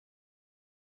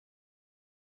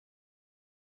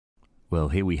Well,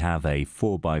 here we have a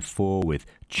 4x4 with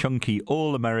chunky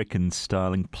all-American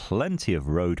styling, plenty of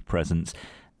road presence,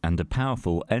 and a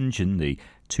powerful engine. The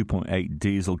 2.8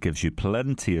 diesel gives you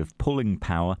plenty of pulling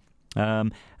power.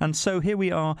 And so here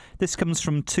we are. This comes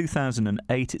from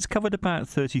 2008. It's covered about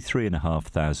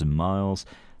 33,500 miles.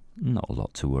 Not a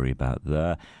lot to worry about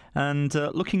there. And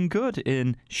looking good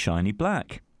in shiny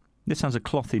black. This has a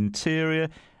cloth interior.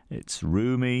 It's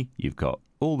roomy. You've got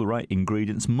all the right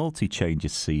ingredients, multichanger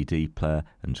CD player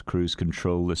and cruise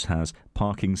control. This has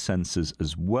parking sensors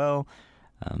as well.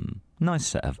 Nice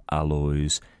set of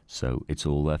alloys, so it's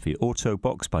all there for your auto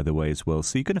box, by the way, as well.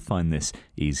 So you're going to find this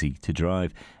easy to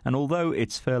drive. And although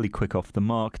it's fairly quick off the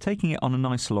mark, taking it on a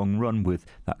nice long run with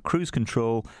that cruise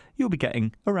control, you'll be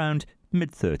getting around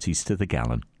mid-30s to the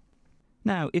gallon.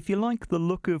 Now, if you like the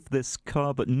look of this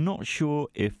car but not sure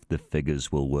if the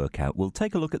figures will work out, we'll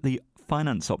take a look at the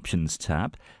Finance Options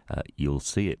tab. You'll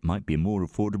see it might be more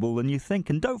affordable than you think.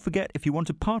 And don't forget, if you want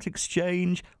a part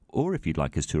exchange or if you'd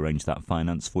like us to arrange that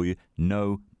finance for you,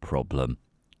 no problem.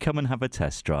 Come and have a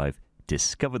test drive.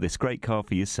 Discover this great car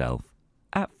for yourself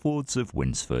at Fords of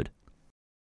Winsford.